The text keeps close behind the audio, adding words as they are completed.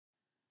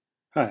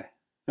Hi,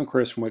 I'm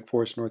Chris from Wake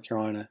Forest, North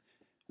Carolina. I'm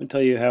going to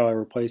tell you how I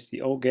replaced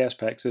the old gas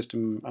pack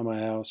system on my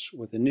house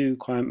with a new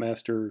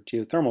ClimateMaster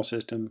geothermal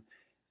system.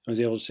 I was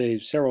able to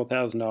save several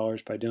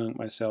 $1,000s by doing it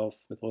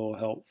myself with a little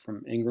help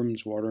from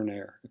Ingram's water and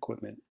air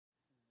equipment.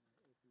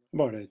 I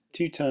bought a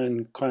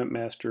 2-ton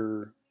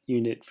ClimateMaster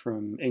unit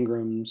from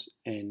Ingram's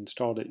and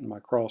installed it in my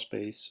crawl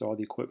space so all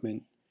the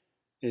equipment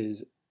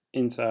is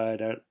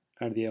inside out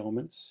of the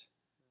elements.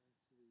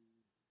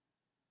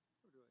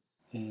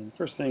 And the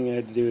first thing I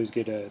had to do is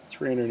get a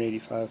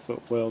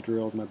 385-foot well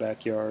drilled in my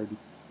backyard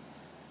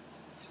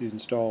to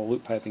install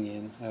loop piping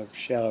in. I have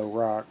shallow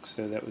rock,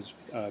 so that was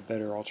a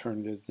better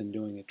alternative than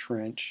doing a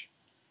trench.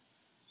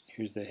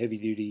 Here's the heavy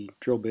duty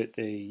drill bit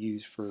they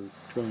use for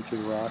drilling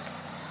through the rock.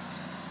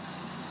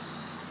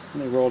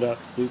 And they rolled out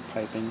the loop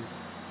piping,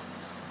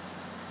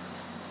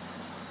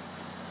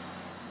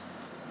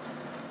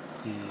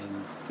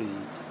 and the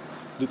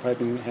loop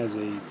piping has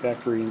a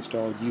factory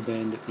installed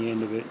U-bend at the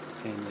end of it,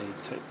 and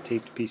they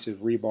taped a piece of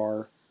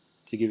rebar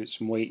to give it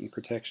some weight and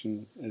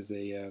protection as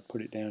they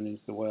put it down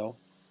into the well.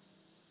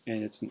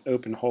 And it's an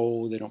open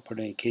hole. They don't put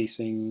any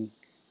casing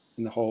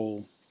in the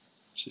hole.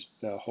 It's just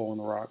a hole in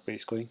the rock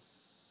basically.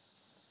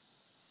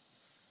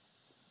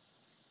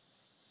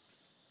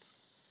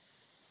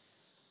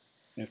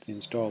 After they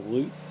install the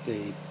loop,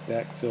 they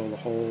backfill the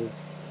hole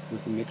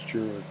with a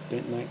mixture of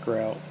bentonite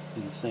grout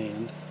and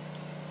sand.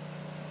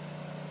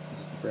 This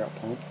is the grout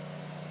pump.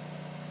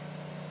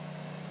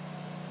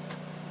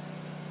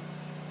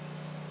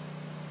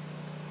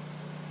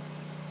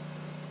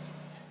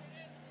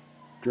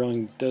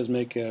 Drilling does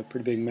make a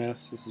pretty big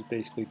mess. This is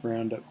basically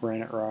ground up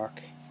granite rock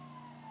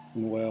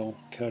and well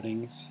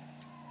cuttings.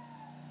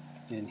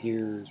 And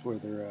here's where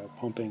they're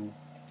pumping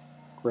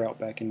grout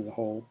back into the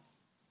hole.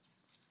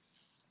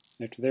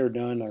 After they were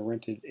done, I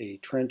rented a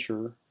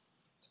trencher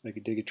so I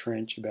could dig a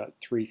trench about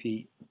 3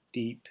 feet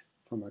deep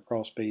from my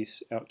crawl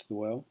space out to the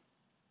well.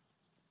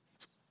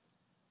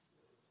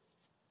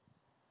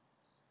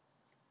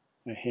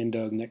 I hand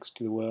dug next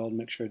to the well to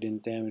make sure I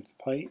didn't damage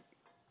the pipe.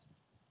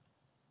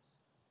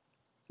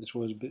 This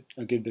was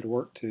a good bit of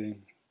work to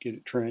get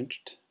it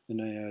trenched.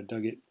 Then I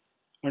dug it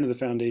under the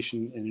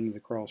foundation and into the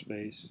crawl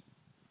space.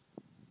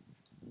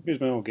 Here's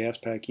my old gas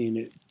pack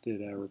unit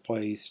that I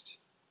replaced.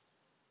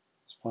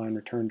 Supply and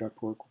return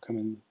ductwork were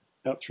coming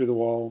out through the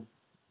wall.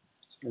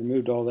 So I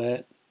removed all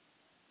that.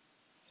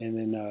 And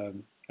then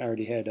I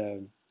already had a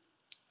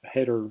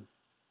header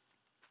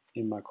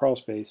in my crawl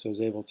space, so I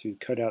was able to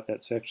cut out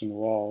that section of the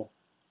wall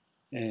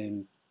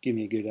and give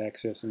me a good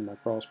access in my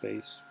crawl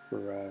space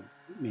for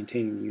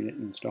maintaining the unit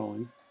and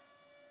installing.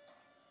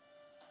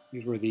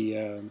 Here's where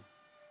the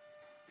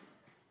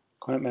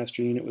ClimateMaster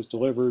unit was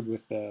delivered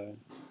with on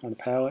a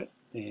pallet,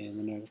 and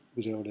then I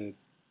was able to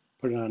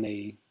put it on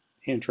a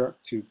hand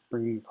truck to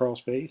bring the crawl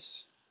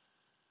space.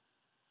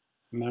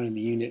 I mounted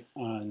the unit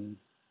on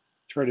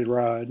threaded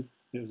rod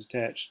that was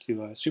attached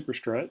to a super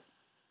strut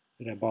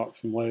that I bought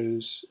from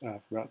Lowe's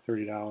for about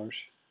 $30.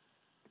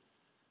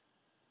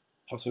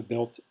 Also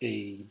built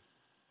a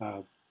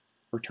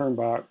return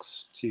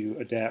box to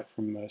adapt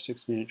from a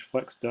 16-inch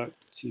flex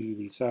duct to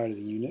the side of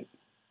the unit,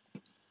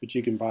 but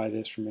you can buy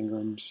this from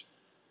Ingram's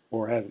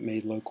or have it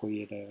made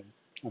locally at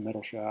a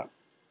metal shop.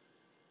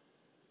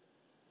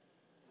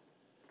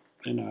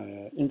 And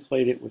I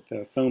insulate it with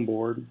a foam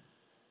board.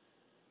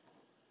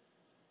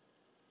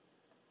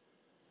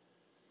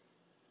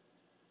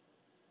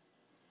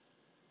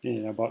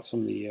 And I bought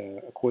some of the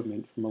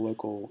equipment from a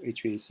local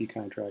HVAC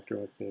contractor,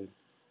 like the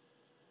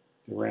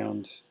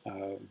round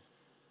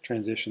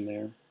transition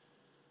there.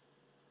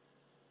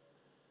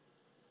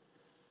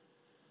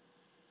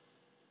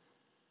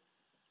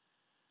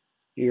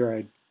 Here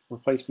I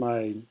replaced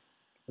my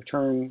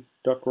return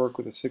ductwork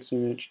with a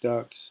 16-inch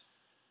duct,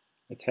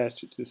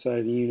 attached it to the side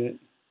of the unit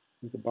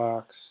with a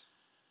box.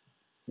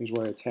 Here's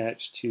where I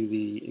attached to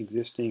the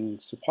existing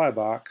supply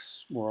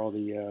box where all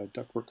the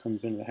ductwork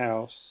comes into the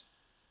house.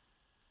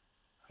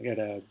 I got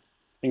a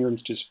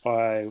Ingram's to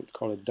supply what's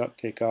called a duct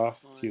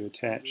takeoff to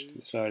attach to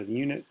the side of the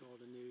unit.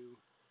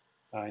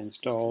 I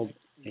installed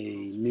a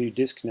new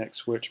disconnect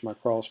switch in my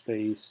crawl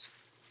space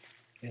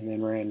and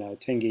then ran a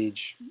 10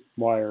 gauge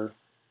wire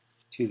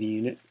to the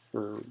unit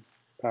for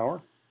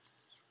power.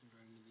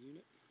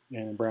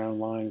 And the brown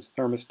line is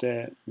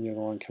thermostat, and the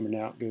other one coming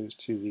out goes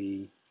to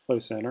the flow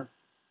center.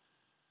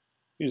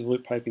 Here's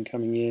loop piping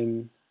coming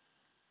in,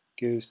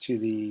 goes to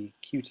the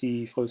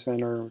QT flow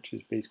center, which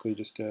is basically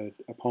just a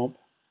pump.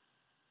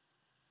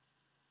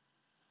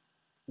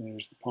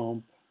 There's the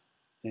pump,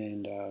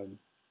 and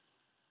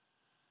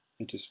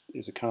it just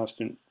is a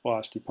constant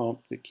velocity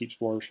pump that keeps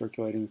water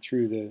circulating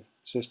through the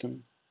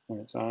system when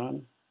it's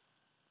on.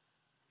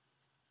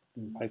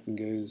 And piping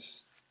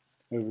goes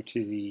over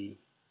to the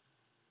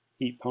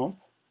heat pump.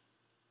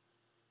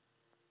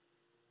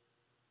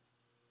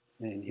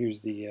 And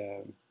here's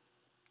the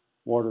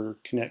water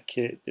connect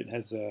kit that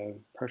has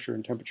pressure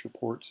and temperature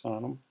ports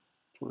on them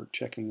for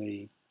checking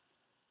the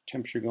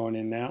temperature going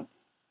in and out.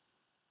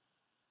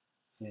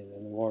 And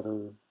then the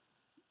water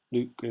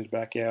loop goes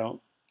back out.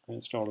 I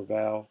installed a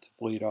valve to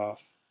bleed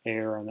off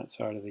air on that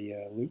side of the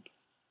loop,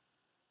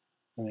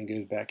 and then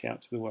goes back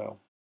out to the well.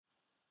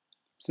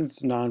 Since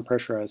it's a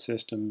non-pressurized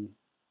system,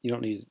 you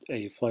don't need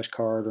a flush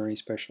card or any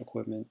special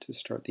equipment to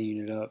start the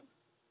unit up.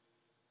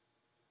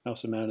 I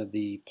also mounted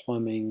the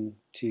plumbing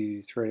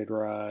to threaded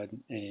rod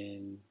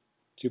and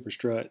super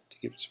strut to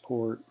give it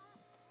support.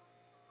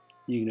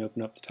 You can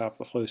open up the top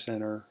of the flow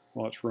center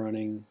while it's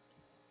running.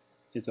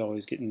 It's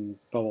always getting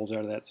bubbles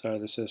out of that side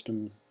of the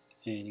system,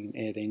 and you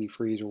can add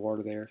antifreeze or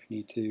water there if you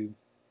need to.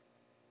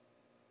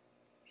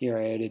 Here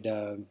I added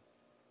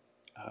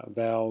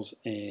valves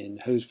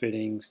and hose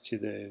fittings to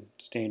the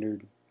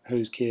standard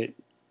hose kit,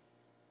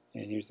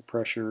 and here's the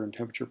pressure and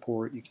temperature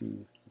port. You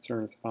can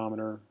insert a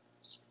thermometer.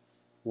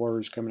 Water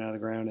is coming out of the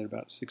ground at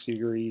about 60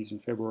 degrees in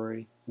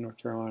February in North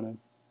Carolina.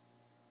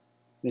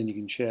 Then you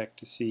can check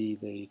to see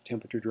the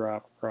temperature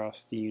drop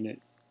across the unit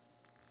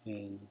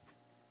and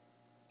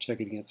check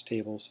it against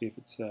tables, see if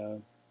it's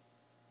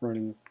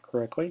running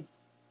correctly.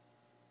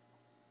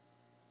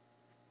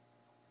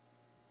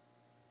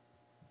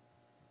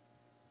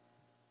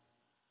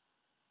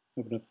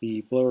 Open up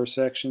the blower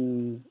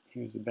section.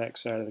 Here's the back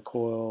side of the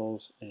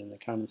coils and the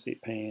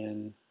condensate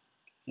pan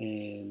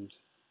and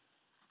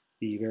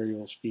the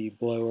variable speed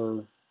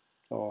blower.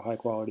 All high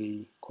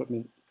quality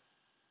equipment.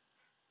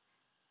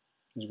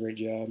 Does a great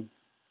job.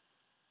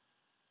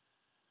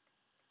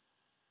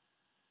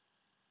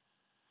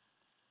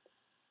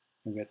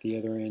 I've got the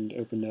other end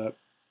opened up,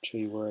 show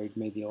you where I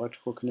made the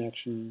electrical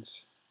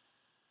connections.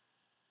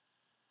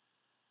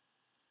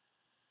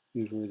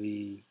 Here's where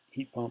the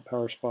heat pump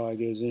power supply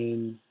goes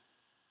in.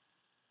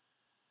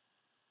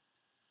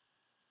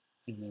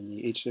 And then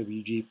the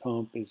HWG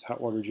pump is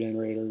hot water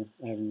generator.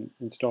 I haven't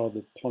installed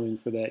the plumbing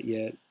for that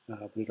yet,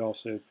 but it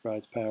also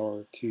provides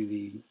power to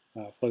the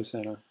flow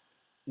center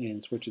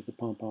and switches the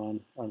pump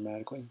on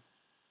automatically.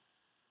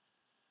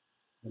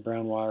 The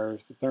brown wire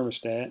is the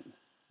thermostat,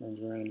 runs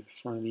around the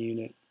front of the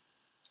unit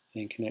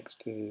and connects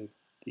to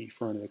the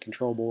front of the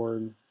control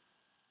board.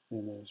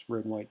 And those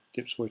red and white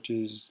dip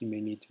switches you may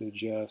need to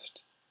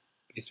adjust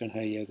based on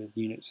how you have the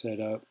unit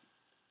set up.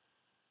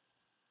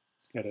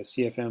 It's got a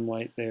CFM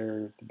light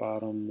there at the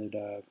bottom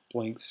that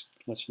blinks,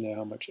 lets you know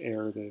how much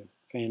air the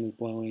fan is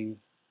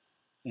blowing,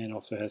 and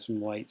also has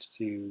some lights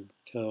to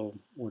tell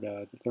what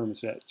the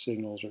thermostat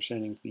signals are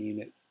sending to the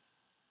unit.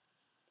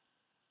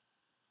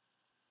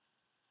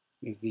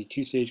 There's the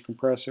two-stage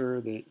compressor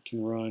that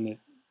can run at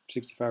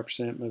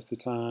 65% most of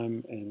the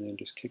time and then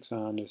just kicks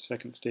on to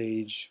second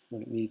stage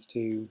when it needs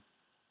to.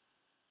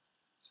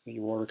 So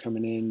your water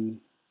coming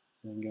in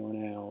and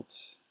going out,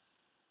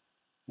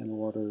 and the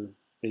water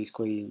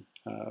basically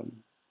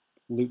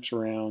loops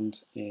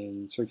around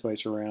and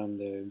circulates around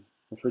the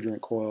refrigerant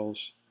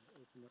coils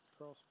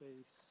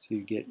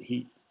to get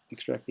heat,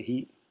 extract the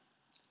heat.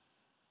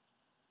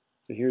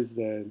 So here's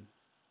the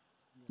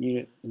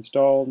unit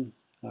installed.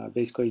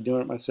 Basically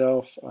doing it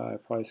myself. I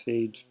probably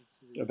saved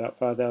about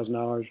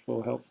 $5,000 with a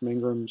little help from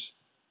Ingram's.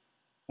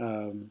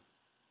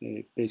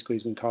 It basically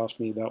is going to cost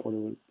me about what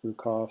it would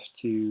cost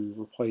to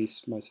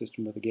replace my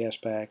system with a gas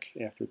pack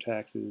after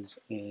taxes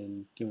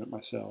and doing it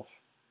myself.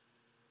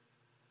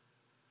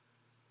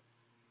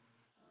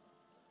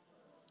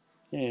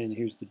 And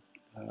here's the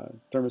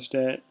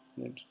thermostat.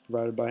 It's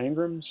provided by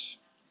Ingram's.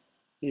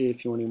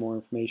 If you want any more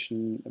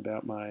information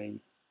about my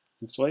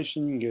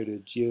installation, you can go to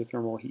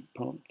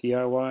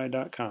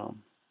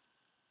GeothermalHeatPumpDIY.com.